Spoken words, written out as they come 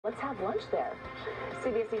Let's have lunch there.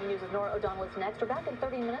 CBS News' Nora O'Donnell is next. We're back in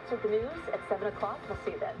 30 minutes with the news at 7 o'clock. We'll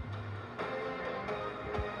see you then.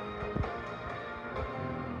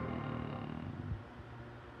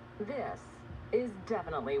 This is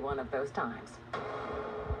definitely one of those times.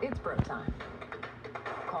 It's bro time.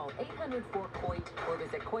 Call 800-4-COIT or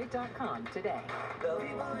visit COIT.com today.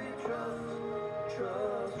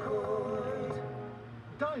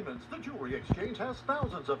 Diamonds, the jewelry exchange, has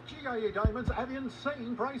thousands of GIA diamonds at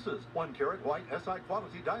insane prices. 1-carat white SI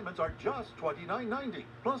quality diamonds are just $29.90.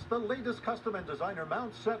 Plus the latest custom and designer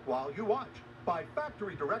mounts set while you watch. Buy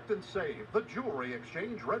factory direct and save. The Jewelry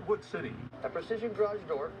Exchange, Redwood City. At Precision Garage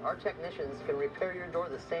Door, our technicians can repair your door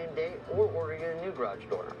the same day or order you a new garage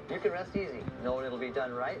door. You can rest easy, knowing it'll be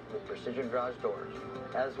done right with Precision Garage Doors,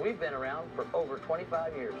 as we've been around for over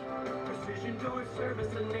 25 years. Precision Door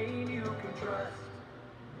Service, a name you can trust.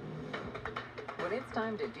 When it's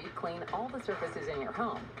time to deep clean all the surfaces in your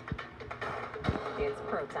home, it's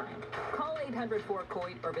pro time. Call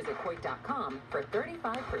 800-4-COIT or visit COIT.com for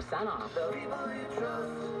 35% off. The people you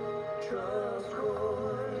trust.